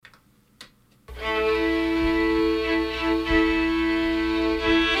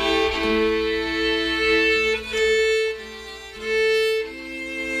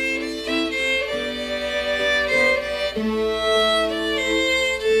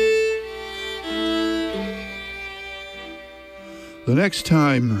The next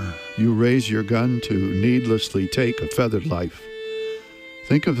time you raise your gun to needlessly take a feathered life,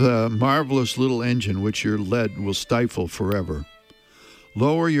 think of the marvelous little engine which your lead will stifle forever.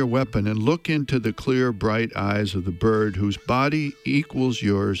 Lower your weapon and look into the clear, bright eyes of the bird whose body equals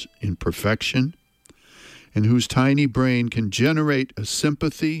yours in perfection and whose tiny brain can generate a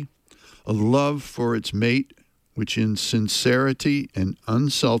sympathy, a love for its mate, which in sincerity and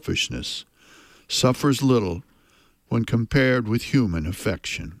unselfishness suffers little when compared with human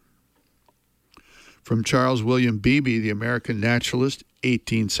affection. From Charles William Beebe, the American naturalist,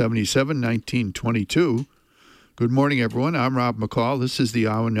 1877-1922. Good morning, everyone. I'm Rob McCall. This is the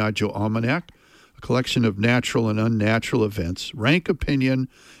Awanadjo Almanac, a collection of natural and unnatural events, rank opinion,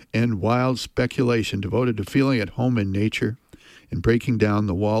 and wild speculation devoted to feeling at home in nature and breaking down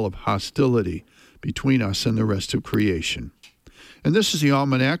the wall of hostility between us and the rest of creation. And this is the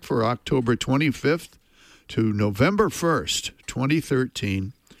Almanac for October 25th to November 1st,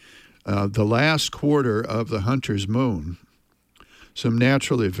 2013, the last quarter of the Hunter's Moon. Some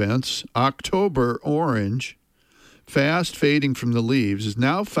natural events. October orange, fast fading from the leaves, is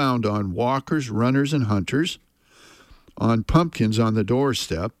now found on walkers, runners, and hunters, on pumpkins on the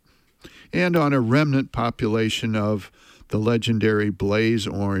doorstep, and on a remnant population of the legendary blaze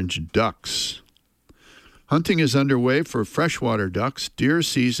orange ducks. Hunting is underway for freshwater ducks. Deer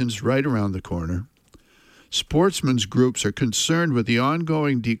season's right around the corner. Sportsmen's groups are concerned with the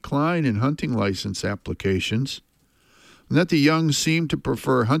ongoing decline in hunting license applications, and that the young seem to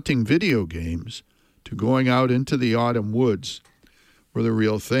prefer hunting video games to going out into the autumn woods for the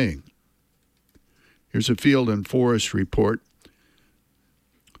real thing. Here's a field and forest report.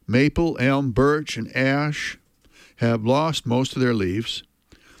 Maple, elm, birch, and ash have lost most of their leaves.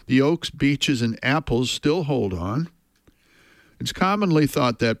 The oaks, beeches, and apples still hold on. It's commonly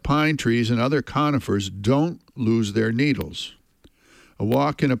thought that pine trees and other conifers don't lose their needles. A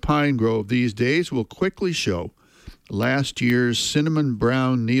walk in a pine grove these days will quickly show last year's cinnamon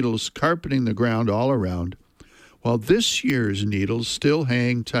brown needles carpeting the ground all around, while this year's needles still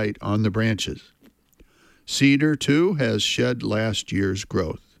hang tight on the branches. Cedar, too, has shed last year's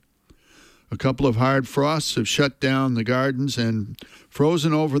growth. A couple of hard frosts have shut down the gardens and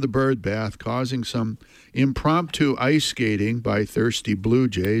frozen over the bird bath, causing some impromptu ice skating by thirsty blue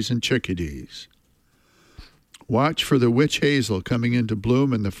jays and chickadees. Watch for the witch hazel coming into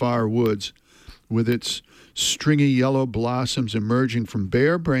bloom in the far woods, with its stringy yellow blossoms emerging from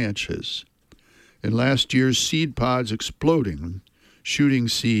bare branches, and last year's seed pods exploding, shooting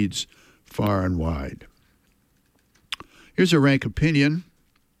seeds far and wide. Here's a rank opinion.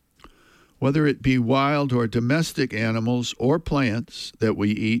 Whether it be wild or domestic animals or plants that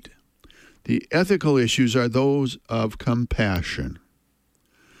we eat, the ethical issues are those of compassion.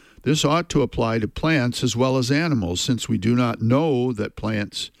 This ought to apply to plants as well as animals, since we do not know that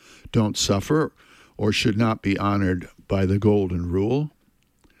plants don't suffer or should not be honored by the golden rule.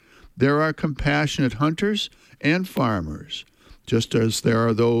 There are compassionate hunters and farmers, just as there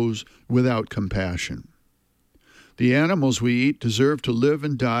are those without compassion. The animals we eat deserve to live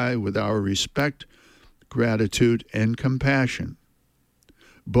and die with our respect, gratitude, and compassion.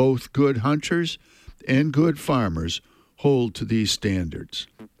 Both good hunters and good farmers hold to these standards.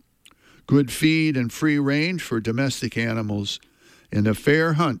 Good feed and free range for domestic animals, and a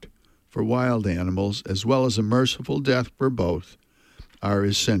fair hunt for wild animals, as well as a merciful death for both, are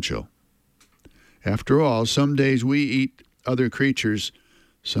essential. After all, some days we eat other creatures,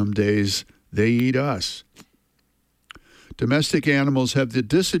 some days they eat us. Domestic animals have the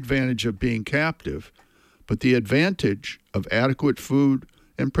disadvantage of being captive, but the advantage of adequate food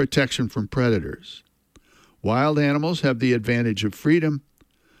and protection from predators. Wild animals have the advantage of freedom,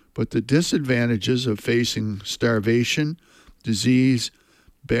 but the disadvantages of facing starvation, disease,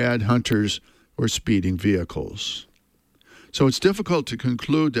 bad hunters, or speeding vehicles. So it's difficult to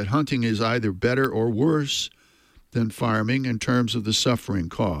conclude that hunting is either better or worse than farming in terms of the suffering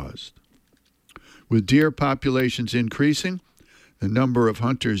caused. With deer populations increasing, the number of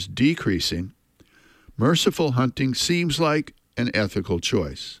hunters decreasing, merciful hunting seems like an ethical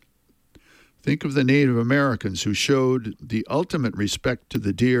choice. Think of the Native Americans who showed the ultimate respect to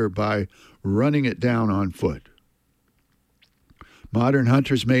the deer by running it down on foot. Modern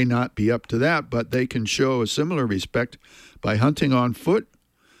hunters may not be up to that, but they can show a similar respect by hunting on foot,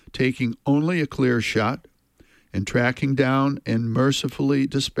 taking only a clear shot, and tracking down and mercifully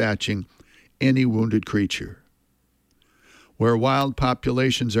dispatching any wounded creature. Where wild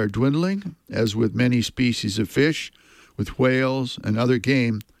populations are dwindling, as with many species of fish, with whales and other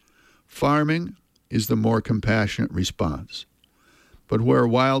game, farming is the more compassionate response. But where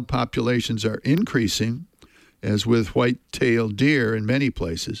wild populations are increasing, As with white-tailed deer in many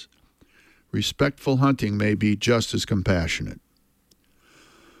places, respectful hunting may be just as compassionate.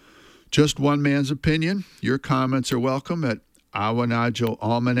 Just one man's opinion. Your comments are welcome at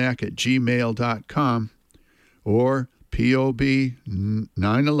awanajoalmanac@gmail.com or POB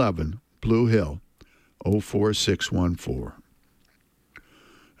 911 Blue Hill 04614.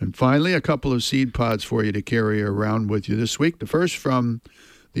 And finally, a couple of seed pods for you to carry around with you this week. The first from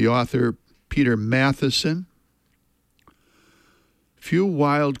the author Peter Matheson. Few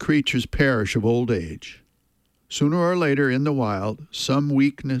wild creatures perish of old age. Sooner or later in the wild, some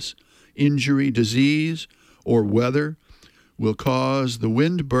weakness, injury, disease, or weather will cause the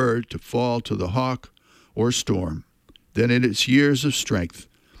winged bird to fall to the hawk or storm. Then in its years of strength,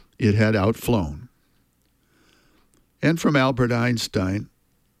 it had outflown. And from Albert Einstein,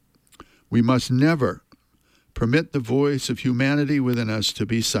 we must never permit the voice of humanity within us to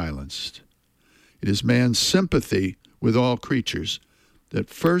be silenced. It is man's sympathy with all creatures that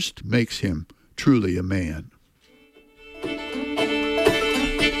first makes him truly a man.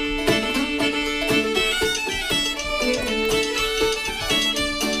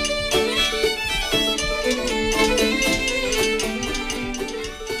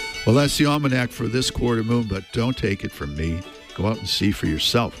 Well, that's the almanac for this quarter moon, but don't take it from me. Go out and see for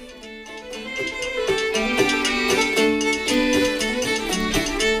yourself.